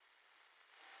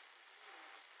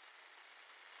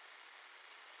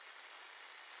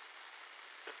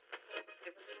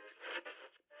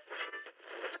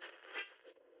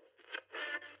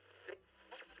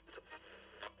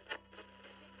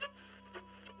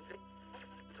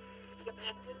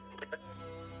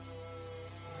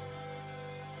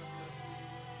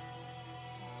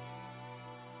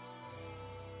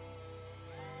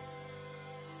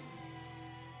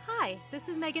Hi, this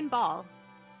is Megan Ball.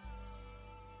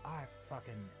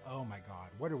 Oh my God,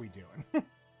 what are we doing?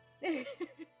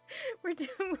 we're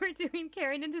doing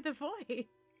Carried into the Void.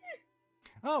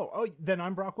 Then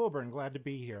I'm Brock Wilburn. Glad to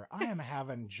be here. I'm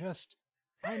having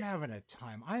a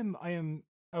time.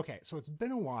 Okay. So it's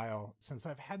been a while since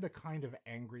I've had the kind of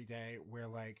angry day where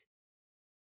like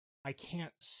I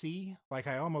can't see. Like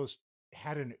I almost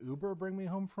had an Uber bring me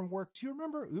home from work. Do you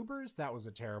remember Ubers? That was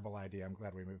a terrible idea. I'm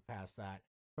glad we moved past that.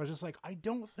 I was just like, I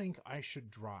don't think I should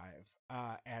drive.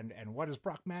 And what is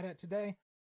Brock mad at today?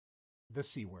 The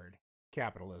C word,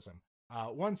 capitalism.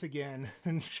 Once again,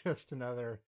 just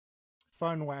another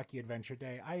fun, wacky adventure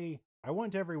day. I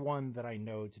want everyone that I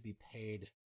know to be paid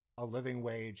a living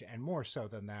wage, and more so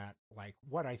than that, like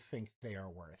what I think they are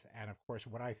worth. And of course,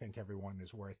 what I think everyone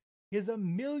is worth is $1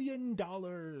 million.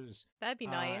 That'd be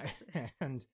nice.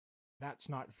 And that's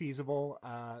not feasible.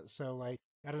 So like,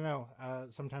 I don't know.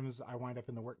 Sometimes I wind up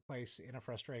in the workplace in a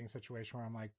frustrating situation where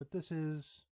I'm like, but this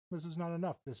is not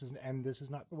enough. This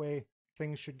is not the way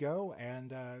things should go.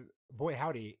 And boy,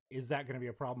 howdy, is that going to be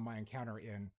a problem I encounter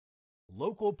in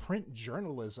local print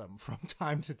journalism from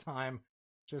time to time.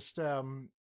 Just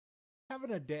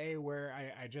having a day where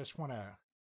I just want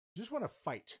to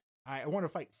fight. I want to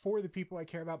fight for the people I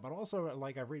care about, but also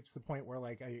like I've reached the point where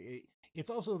like it's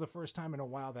also the first time in a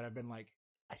while that I've been like,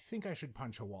 I think I should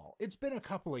punch a wall. It's been a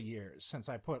couple of years since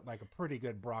I put like a pretty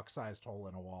good Brock-sized hole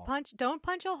in a wall. Don't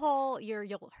punch a hole.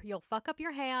 You'll fuck up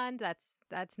your hand.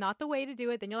 That's not the way to do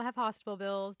it. Then you'll have hospital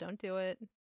bills. Don't do it.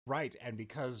 Right, and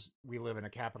because we live in a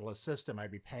capitalist system,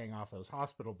 I'd be paying off those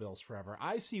hospital bills forever.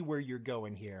 I see where you're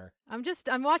going here.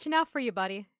 I'm watching out for you,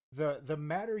 buddy. The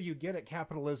madder you get at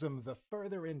capitalism, the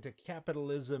further into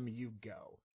capitalism you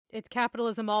go. It's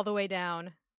capitalism all the way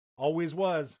down. Always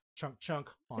was. Chunk chunk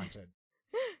haunted.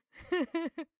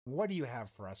 What do you have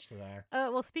for us today?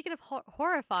 Well, speaking of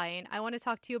horrifying, I want to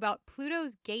talk to you about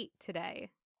Pluto's Gate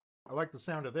today. I like the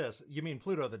sound of this. You mean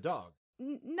Pluto the dog?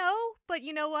 No, but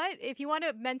you know what? If you want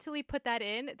to mentally put that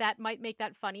in, that might make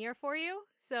that funnier for you.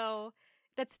 So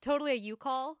that's totally a you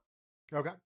call. Okay.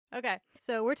 Okay,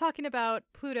 so we're talking about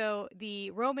Pluto,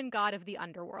 the Roman god of the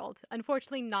underworld.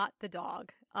 Unfortunately, not the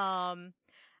dog. And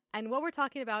what we're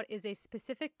talking about is a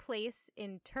specific place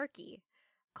in Turkey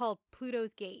called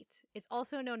Pluto's Gate. It's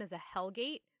also known as a Hell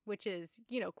Gate, which is,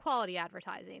 quality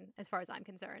advertising as far as I'm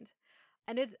concerned.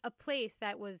 And it's a place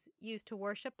that was used to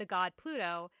worship the god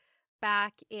Pluto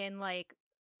back in like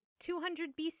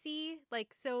 200 BC,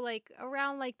 like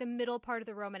around like the middle part of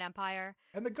the Roman Empire.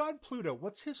 And the god Pluto,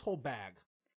 what's his whole bag?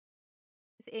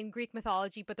 In Greek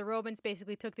mythology, but the Romans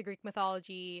basically took the Greek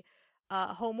mythology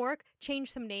homework,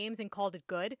 changed some names, and called it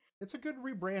good. It's a good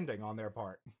rebranding on their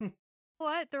part.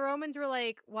 What? The Romans were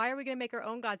like, why are we going to make our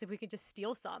own gods if we can just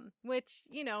steal some? Which,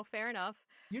 fair enough.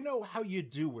 You know how you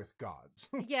do with gods.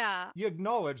 Yeah. You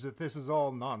acknowledge that this is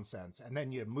all nonsense, and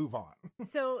then you move on.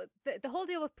 So the whole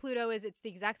deal with Pluto is it's the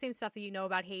exact same stuff that you know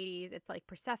about Hades. It's like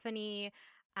Persephone,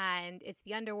 and it's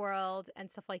the underworld and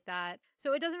stuff like that.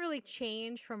 So it doesn't really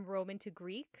change from Roman to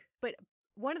Greek, but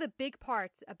one of the big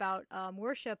parts about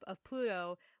worship of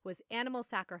Pluto was animal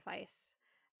sacrifice.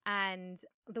 And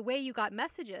the way you got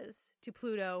messages to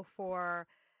Pluto for,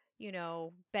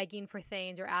 begging for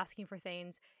things or asking for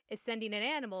things is sending an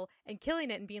animal and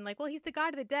killing it and being like, well, he's the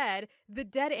god of the dead. The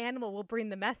dead animal will bring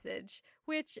the message,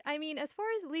 which, I mean, as far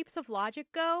as leaps of logic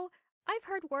go, I've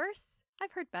heard worse.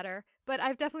 I've heard better, but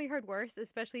I've definitely heard worse,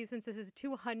 especially since this is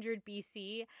 200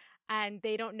 BC and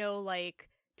they don't know, like,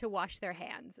 to wash their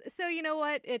hands. So, you know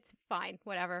what? It's fine.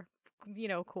 Whatever.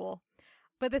 Cool.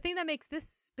 But the thing that makes this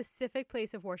specific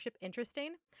place of worship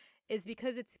interesting is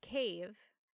because it's a cave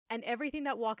and everything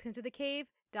that walks into the cave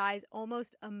dies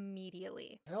almost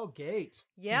immediately. Hell Gate.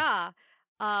 Yeah.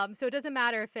 So it doesn't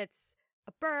matter if it's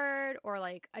a bird or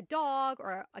like a dog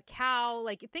or a cow.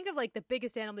 Like think of like the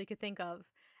biggest animal you could think of,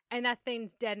 and that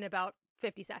thing's dead in about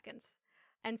 50 seconds.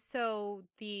 And so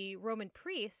the Roman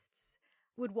priests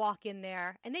would walk in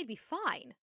there and they'd be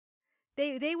fine.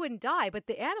 They wouldn't die, but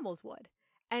the animals would.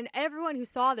 And everyone who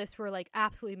saw this were like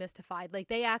absolutely mystified. Like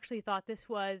they actually thought this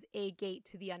was a gate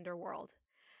to the underworld.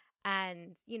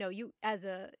 And, you as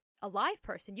a live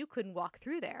person, you couldn't walk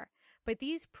through there. But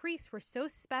these priests were so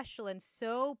special and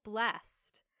so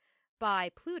blessed by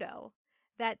Pluto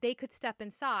that they could step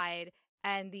inside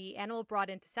and the animal brought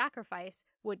in to sacrifice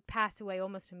would pass away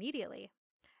almost immediately.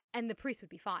 And the priest would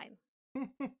be fine.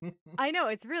 I know,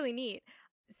 it's really neat.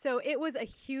 So it was a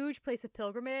huge place of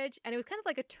pilgrimage and it was kind of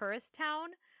like a tourist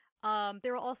town.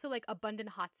 There were also like abundant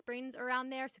hot springs around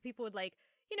there, so people would like,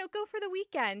 go for the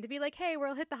weekend to be like, hey,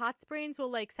 we'll hit the hot springs,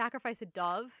 we'll like sacrifice a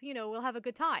dove, we'll have a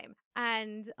good time.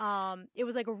 And it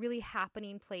was like a really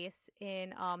happening place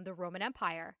in the Roman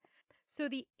Empire. So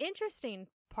the interesting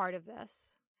part of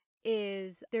this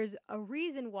is there's a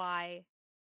reason why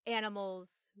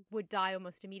animals would die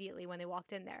almost immediately when they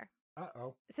walked in there.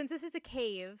 Uh-oh. Since this is a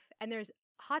cave and there's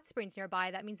hot springs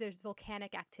nearby, that means there's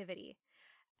volcanic activity.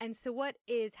 And so what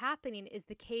is happening is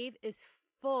the cave is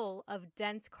full of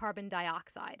dense carbon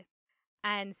dioxide.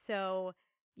 And so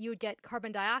you would get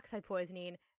carbon dioxide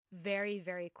poisoning very,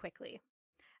 very quickly.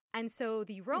 And so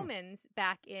the Hmm. Romans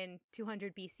back in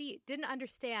 200 BC didn't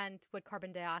understand what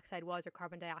carbon dioxide was or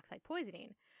carbon dioxide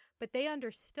poisoning, but they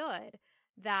understood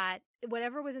that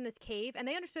whatever was in this cave, and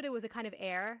they understood it was a kind of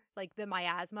air, like the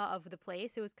miasma of the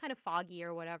place, it was kind of foggy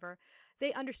or whatever.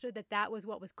 They understood that that was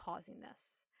what was causing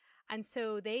this. And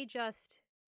so they just,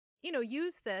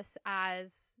 use this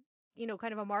as,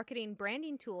 kind of a marketing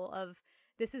branding tool of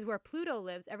this is where Pluto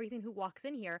lives. Everything who walks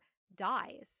in here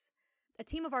dies. A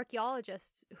team of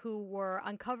archaeologists who were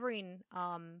uncovering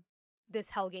this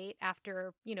Hellgate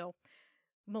after,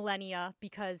 millennia,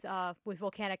 because with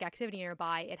volcanic activity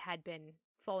nearby, it had been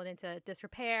fallen into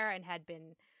disrepair and had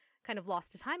been kind of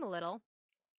lost to time a little,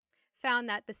 found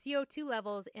that the CO2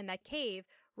 levels in that cave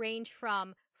range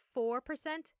from 4%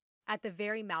 at the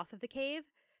very mouth of the cave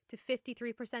to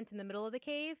 53% in the middle of the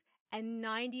cave and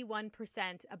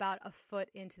 91% about a foot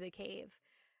into the cave.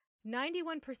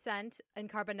 91% in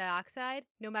carbon dioxide,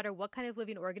 no matter what kind of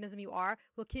living organism you are,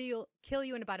 will kill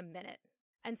you in about a minute.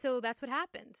 And so that's what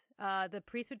happened. The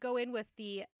priest would go in with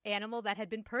the animal that had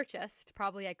been purchased,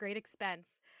 probably at great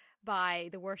expense, by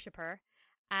the worshiper,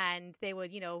 and they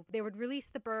would release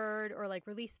the bird or like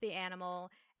release the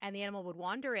animal, and the animal would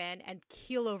wander in and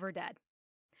keel over dead.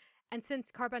 And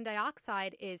since carbon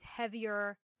dioxide is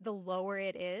heavier the lower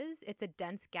it is, it's a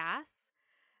dense gas,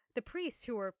 the priests,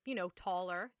 who were,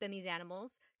 taller than these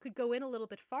animals, could go in a little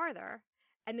bit farther,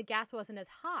 and the gas wasn't as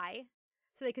high,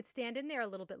 so they could stand in there a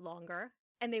little bit longer,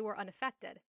 and they were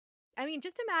unaffected. I mean,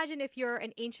 just imagine if you're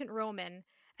an ancient Roman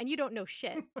and you don't know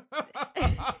shit.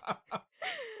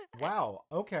 Wow.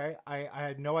 Okay. I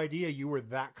had no idea you were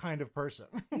that kind of person.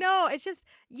 No, it's just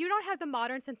you don't have the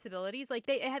modern sensibilities. Like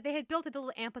they had built a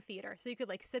little amphitheater, so you could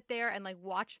like sit there and like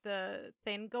watch the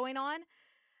thing going on,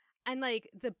 and like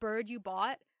the bird you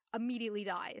bought immediately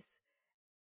dies.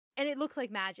 And it looks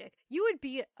like magic. You would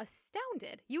be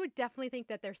astounded. You would definitely think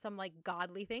that there's some like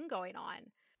godly thing going on.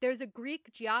 There's a Greek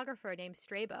geographer named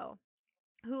Strabo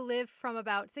who lived from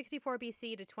about 64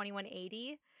 BC to 21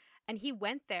 AD, and he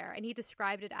went there and he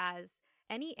described it as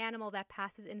any animal that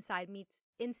passes inside meets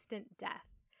instant death.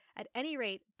 At any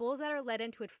rate, bulls that are led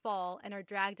into it fall and are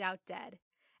dragged out dead.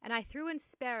 And I threw in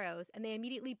sparrows, and they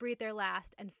immediately breathed their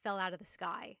last and fell out of the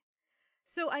sky.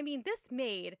 So, I mean, this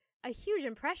made a huge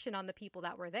impression on the people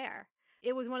that were there.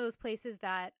 It was one of those places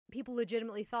that people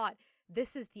legitimately thought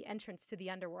this is the entrance to the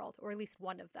underworld, or at least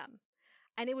one of them.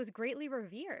 And it was greatly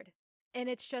revered. And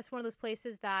it's just one of those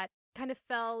places that kind of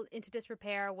fell into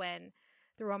disrepair when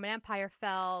the Roman Empire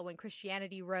fell, when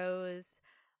Christianity rose.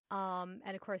 And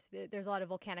of course, there's a lot of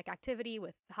volcanic activity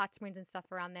with hot springs and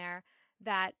stuff around there.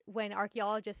 That when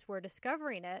archaeologists were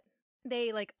discovering it,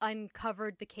 they like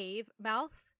uncovered the cave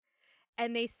mouth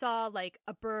and they saw like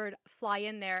a bird fly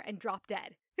in there and drop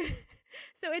dead.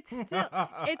 So it's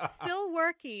still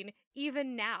working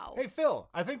even now. Hey, Phil,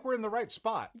 I think we're in the right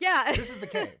spot. Yeah. This is the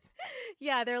cave.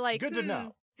 Yeah, they're like, Good to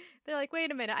know. They're like,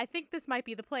 wait a minute, I think this might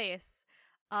be the place.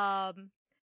 Um,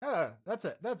 That's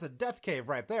a death cave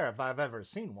right there if I've ever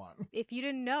seen one. if you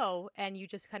didn't know and you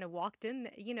just kind of walked in,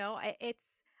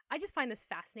 I just find this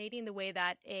fascinating the way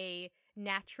that a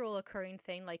natural occurring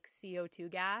thing like CO2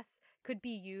 gas could be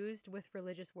used with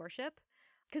religious worship.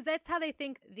 Because that's how they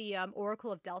think the Oracle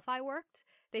of Delphi worked.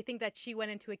 They think that she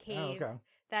went into a Oh, cave okay.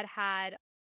 that had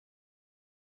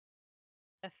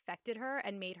affected her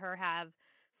and made her have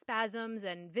spasms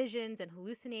and visions and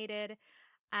hallucinated.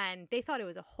 And they thought it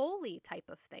was a holy type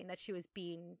of thing that she was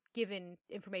being given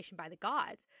information by the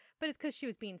gods. But it's because she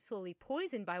was being slowly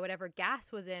poisoned by whatever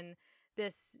gas was in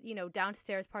this,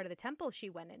 downstairs part of the temple she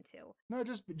went into. No,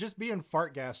 just being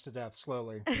fart gassed to death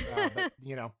slowly. But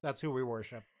that's who we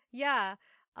worship. Yeah.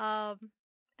 Um,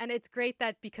 and it's great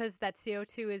that because that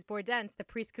CO2 is more dense, the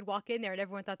priests could walk in there and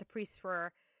everyone thought the priests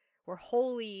were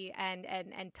holy and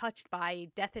touched by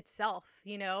death itself.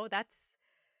 That's,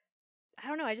 I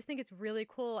don't know, I just think it's really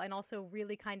cool and also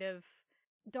really kind of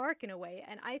dark in a way.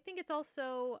 And I think it's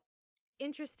also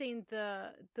interesting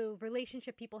the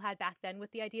relationship people had back then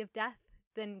with the idea of death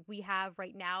than we have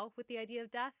right now with the idea of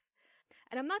death.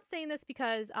 And I'm not saying this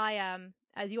because I am,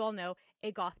 as you all know,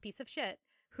 a goth piece of shit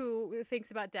who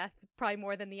thinks about death probably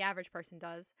more than the average person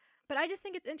does. But I just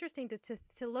think it's interesting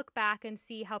to look back and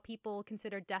see how people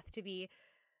consider death to be,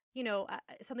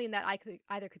 something that I could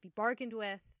either could be bargained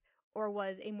with or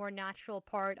was a more natural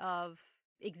part of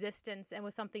existence and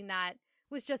was something that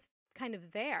was just kind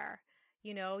of there.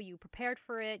 You prepared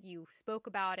for it, you spoke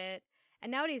about it.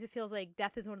 And nowadays it feels like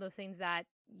death is one of those things that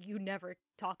you never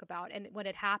talk about. And when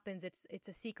it happens, it's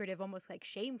a secretive, almost like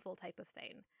shameful type of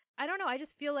thing. I don't know. I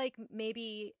just feel like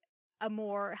maybe a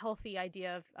more healthy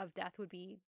idea of death would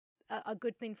be a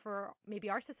good thing for maybe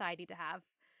our society to have.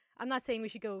 I'm not saying we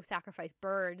should go sacrifice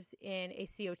birds in a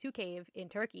CO2 cave in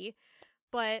Turkey,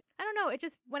 but I don't know. It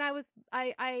just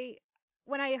I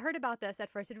when I heard about this at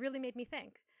first, it really made me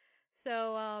think.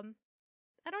 So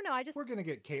I don't know. I just We're going to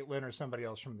get Caitlin or somebody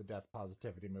else from the death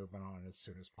positivity movement on as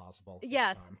soon as possible.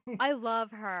 yes, It's time. I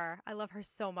love her. I love her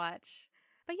so much.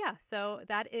 But yeah, so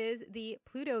that is the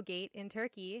Pluto Gate in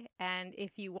Turkey, and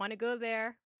if you want to go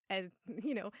there and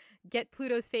get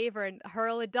Pluto's favor and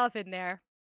hurl a dove in there,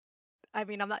 I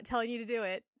mean, I'm not telling you to do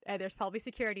it. And there's probably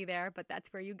security there, but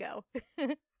that's where you go.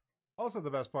 Also,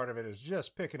 the best part of it is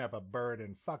just picking up a bird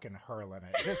and fucking hurling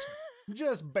it.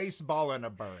 Just baseballing a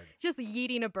bird. Just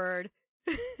yeeting a bird.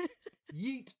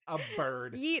 Yeet a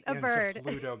bird Yeet a into bird.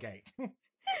 Pluto Gate.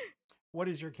 What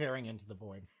is your carrying into the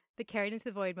void? The carried into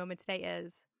the void moment today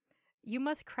is you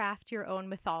must craft your own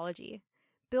mythology.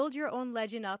 Build your own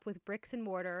legend up with bricks and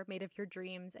mortar made of your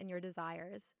dreams and your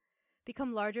desires.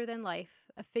 Become larger than life,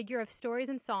 a figure of stories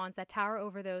and songs that tower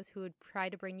over those who would try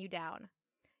to bring you down.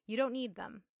 You don't need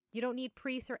them. You don't need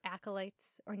priests or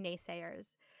acolytes or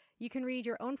naysayers. You can read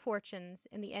your own fortunes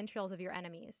in the entrails of your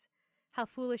enemies. How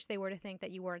foolish they were to think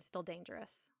that you weren't still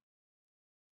dangerous.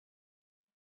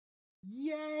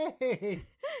 Yay!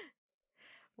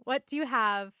 What do you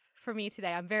have for me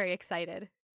today? I'm very excited.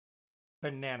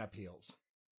 Banana peels.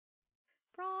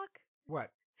 Brock,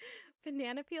 What?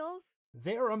 banana peels?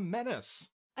 They're a menace.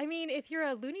 I mean, if you're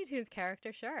a Looney Tunes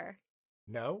character, sure.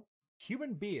 No,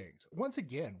 human beings. Once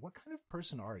again, what kind of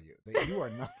person are you that you are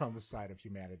not on the side of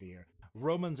humanity here?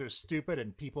 Romans are stupid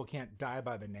and people can't die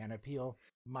by banana peel.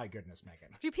 My goodness,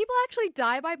 Megan. Do people actually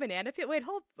die by banana peel? Wait,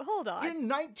 hold on. In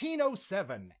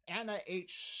 1907, Anna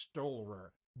H.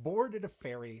 Stoller boarded a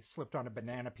ferry, slipped on a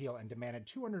banana peel, and demanded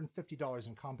 $250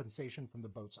 in compensation from the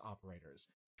boat's operators.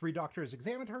 3 doctors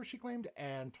examined her, she claimed,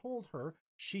 and told her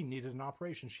she needed an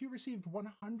operation. She received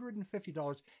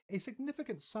 $150, a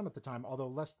significant sum at the time, although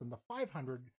less than the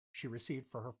 $500 she received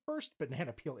for her first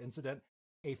banana peel incident,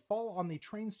 a fall on the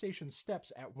train station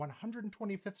steps at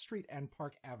 125th Street and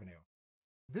Park Avenue.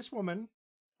 This woman,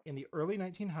 in the early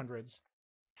 1900s,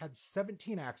 had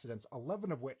 17 accidents,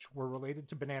 11 of which were related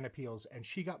to banana peels, and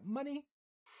she got money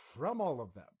from all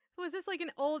of them. Was this like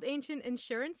an old ancient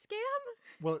insurance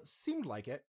scam? Well, it seemed like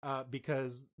it,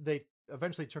 because they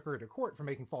eventually took her to court for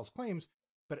making false claims,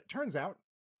 but it turns out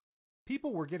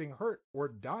people were getting hurt or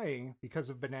dying because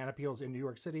of banana peels in New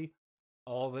York City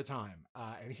all the time.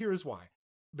 And here's why.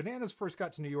 Bananas first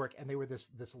got to New York, and they were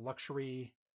this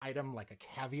luxury item, like a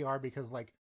caviar, because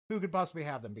like, who could possibly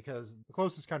have them? Because the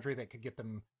closest country that could get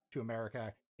them to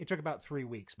America, it took about 3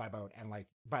 weeks by boat, and like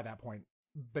by that point,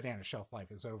 banana shelf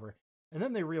life is over. And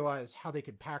then they realized how they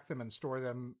could pack them and store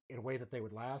them in a way that they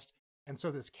would last. And so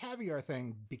this caviar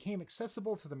thing became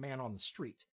accessible to the man on the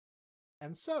street.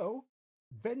 And so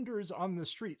vendors on the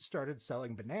street started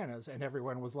selling bananas, and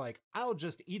everyone was like, I'll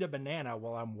just eat a banana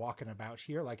while I'm walking about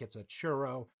here like it's a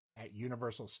churro at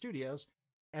Universal Studios.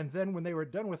 And then when they were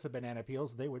done with the banana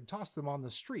peels, they would toss them on the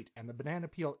street. And the banana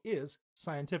peel is,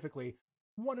 scientifically,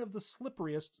 one of the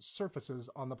slipperiest surfaces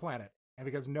on the planet. And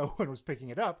because no one was picking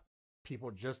it up,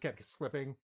 people just kept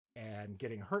slipping and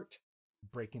getting hurt,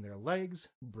 breaking their legs,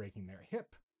 breaking their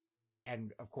hip.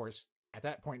 And of course, at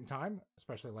that point in time,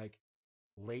 especially like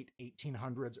late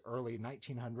 1800s, early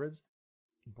 1900s,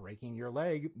 breaking your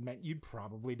leg meant you'd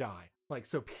probably die. Like,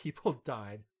 so people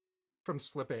died from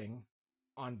slipping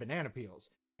on banana peels.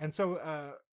 And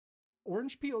so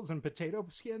orange peels and potato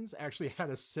skins actually had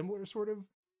a similar sort of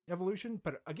evolution,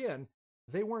 but again,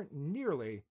 they weren't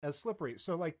nearly as slippery.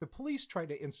 So like the police tried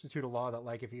to institute a law that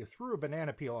like if you threw a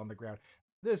banana peel on the ground,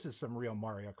 this is some real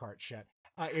Mario Kart shit.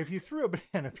 If you threw a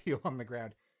banana peel on the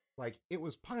ground, like it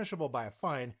was punishable by a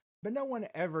fine, but no one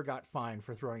ever got fined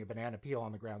for throwing a banana peel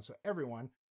on the ground. So everyone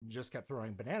just kept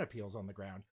throwing banana peels on the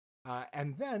ground.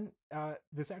 And then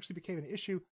this actually became an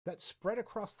issue that spread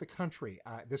across the country.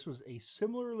 This was a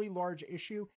similarly large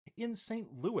issue in St.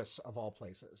 Louis, of all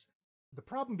places. The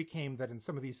problem became that in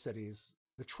some of these cities,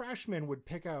 the trashmen would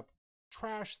pick up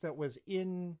trash that was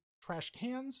in trash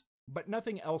cans, but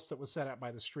nothing else that was set out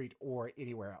by the street or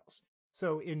anywhere else.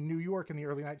 So in New York in the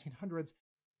early 1900s,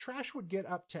 trash would get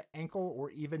up to ankle or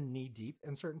even knee deep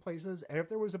in certain places. And if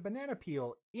there was a banana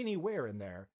peel anywhere in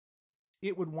there,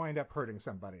 it would wind up hurting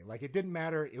somebody. Like it didn't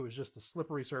matter. It was just a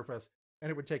slippery surface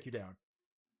and it would take you down.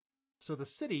 So the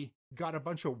city got a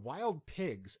bunch of wild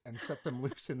pigs and set them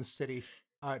loose in the city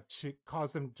to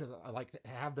cause them to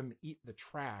have them eat the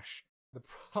trash. The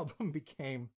problem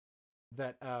became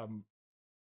that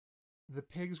the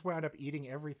pigs wound up eating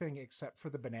everything except for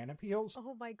the banana peels.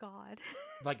 Oh my God.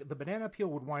 Like the banana peel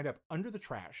would wind up under the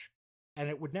trash and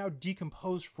it would now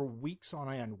decompose for weeks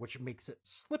on end, which makes it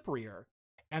slipperier.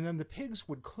 And then the pigs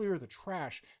would clear the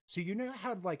trash. So you now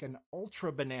had like an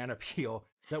ultra banana peel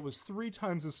that was 3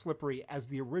 times as slippery as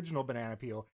the original banana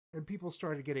peel. And people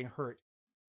started getting hurt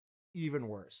even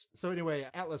worse. So anyway,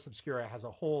 Atlas Obscura has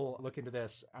a whole look into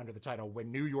this under the title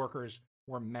When New Yorkers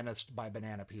Were Menaced by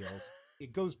Banana Peels.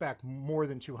 It goes back more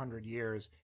than 200 years.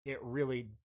 It really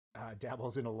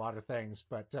dabbles in a lot of things,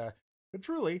 but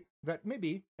truly that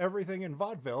maybe everything in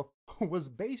vaudeville was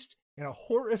based in a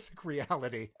horrific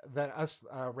reality that us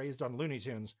raised on Looney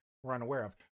Tunes were unaware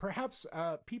of. Perhaps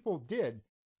people did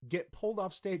get pulled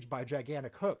off stage by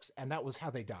gigantic hooks, and that was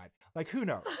how they died. Like, who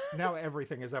knows? Now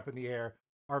everything is up in the air.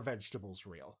 Are vegetables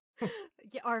real?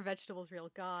 Yeah, are vegetables real?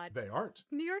 God. They aren't.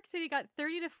 New York City got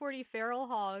 30 to 40 feral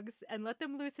hogs and let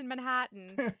them loose in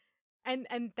Manhattan.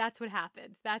 and that's what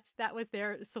happened. That was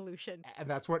their solution. And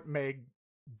that's what made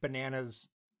bananas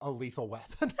a lethal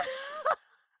weapon.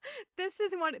 This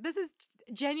is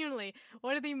genuinely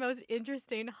one of the most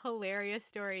interesting, hilarious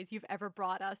stories you've ever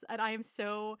brought us, and I am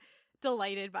so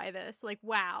delighted by this. Like,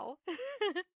 wow.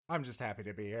 I'm just happy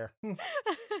to be here.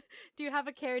 Do you have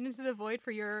a carried into the void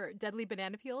for your deadly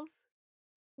banana peels?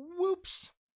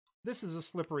 Whoops! This is a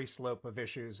slippery slope of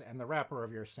issues, and the wrapper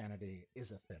of your sanity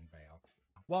is a thin veil.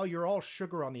 While you're all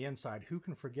sugar on the inside, who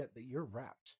can forget that you're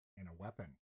wrapped in a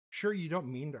weapon? Sure, you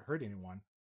don't mean to hurt anyone,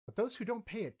 but those who don't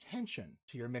pay attention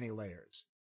to your many layers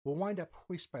will wind up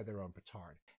hoist by their own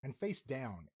petard and face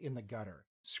down in the gutter,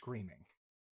 screaming.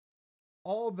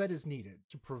 All that is needed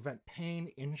to prevent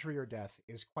pain, injury, or death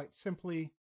is quite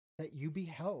simply that you be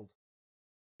held.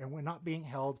 And when not being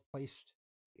held, placed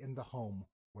in the home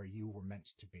where you were meant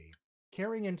to be.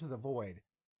 Carrying into the void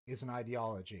is an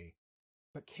ideology,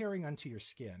 but carrying unto your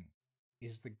skin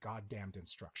is the goddamned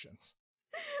instructions.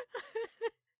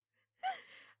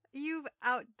 You've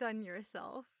outdone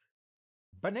yourself.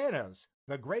 Bananas,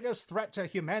 the greatest threat to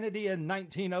humanity in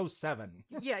 1907.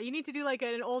 Yeah, you need to do like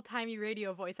an old-timey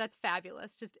radio voice. That's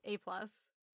fabulous. Just A+.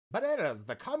 Bananas,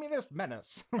 the communist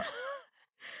menace.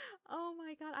 Oh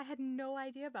my God, I had no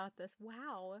idea about this.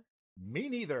 Wow. Me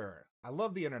neither. I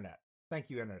love the internet. Thank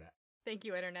you, internet. Thank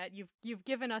you, internet. You've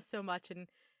given us so much and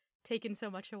taken so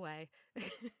much away.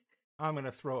 I'm going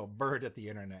to throw a bird at the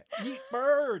internet. Yeet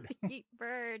bird! Yeet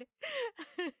bird.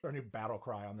 Our new battle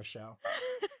cry on the show.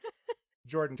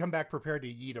 Jordan, come back prepared to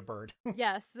yeet a bird.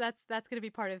 Yes, that's going to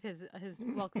be part of his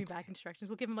welcome you back instructions.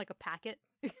 We'll give him like a packet.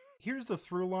 Here's the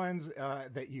through lines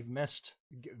that you've missed.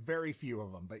 Very few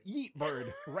of them, but yeet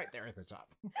bird right there at the top.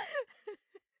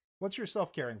 What's your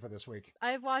self-caring for this week?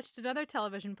 I've watched another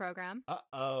television program.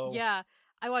 Uh-oh. Yeah,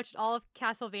 I watched all of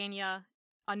Castlevania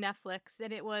on Netflix,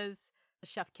 and it was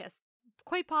Chef Kiss.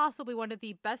 Quite possibly one of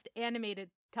the best animated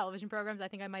television programs I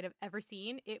think I might have ever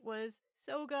seen. It was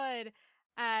so good,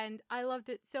 and I loved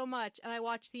it so much, and I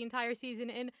watched the entire season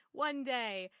in one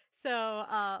day. So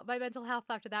my mental health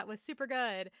after that was super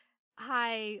good.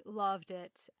 I loved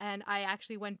it, and I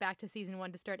actually went back to season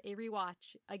 1 to start a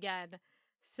rewatch again.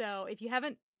 So if you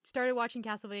haven't started watching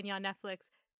Castlevania on Netflix,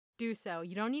 do so.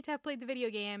 You don't need to have played the video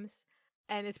games,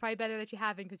 and it's probably better that you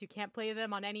haven't because you can't play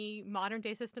them on any modern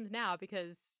day systems now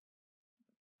because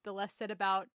the less said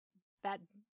about that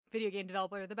video game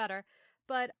developer, the better.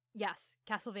 But yes,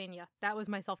 Castlevania, that was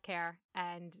my self-care,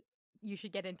 and you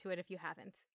should get into it if you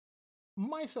haven't.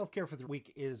 My self-care for the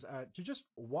week is to just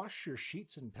wash your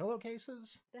sheets and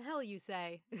pillowcases. The hell you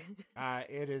say?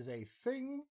 It is a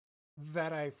thing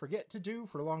that I forget to do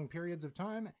for long periods of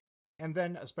time. And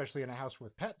then, especially in a house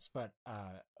with pets, but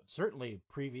certainly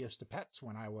previous to pets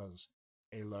when I was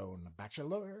a lone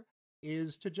bachelor,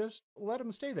 is to just let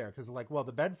them stay there. Because, like, well,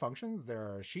 the bed functions,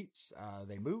 there are sheets,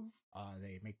 they move,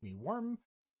 they make me warm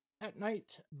at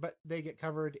night, but they get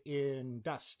covered in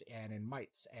dust and in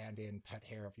mites and in pet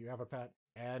hair if you have a pet.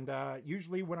 And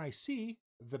usually when I see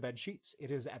the bed sheets, it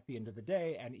is at the end of the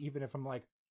day. And even if I'm like,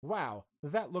 wow,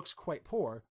 that looks quite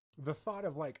poor, the thought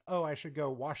of like, oh, I should go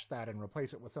wash that and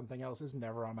replace it with something else is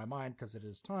never on my mind because it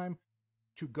is time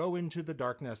to go into the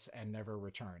darkness and never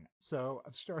return. So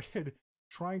I've started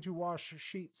trying to wash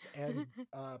sheets and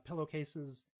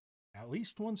pillowcases at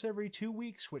least once every 2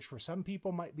 weeks, which for some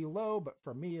people might be low, but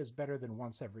for me is better than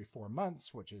once every 4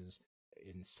 months, which is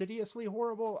insidiously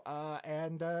horrible.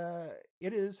 And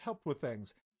it has helped with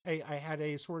things. I had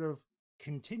a sort of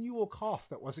continual cough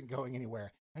that wasn't going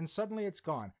anywhere, and suddenly it's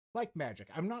gone like magic.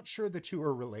 I'm not sure the two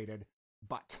are related,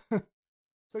 but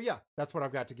so yeah, that's what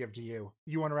I've got to give to you.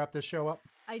 You want to wrap this show up?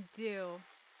 I do.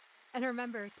 And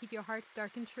remember, keep your hearts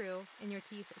dark and true, and your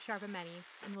teeth sharp and many.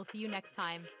 And we'll see you next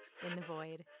time in the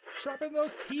void. Sharpen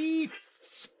those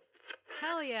teeth!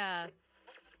 Hell yeah!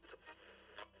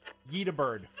 Yeet a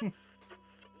bird.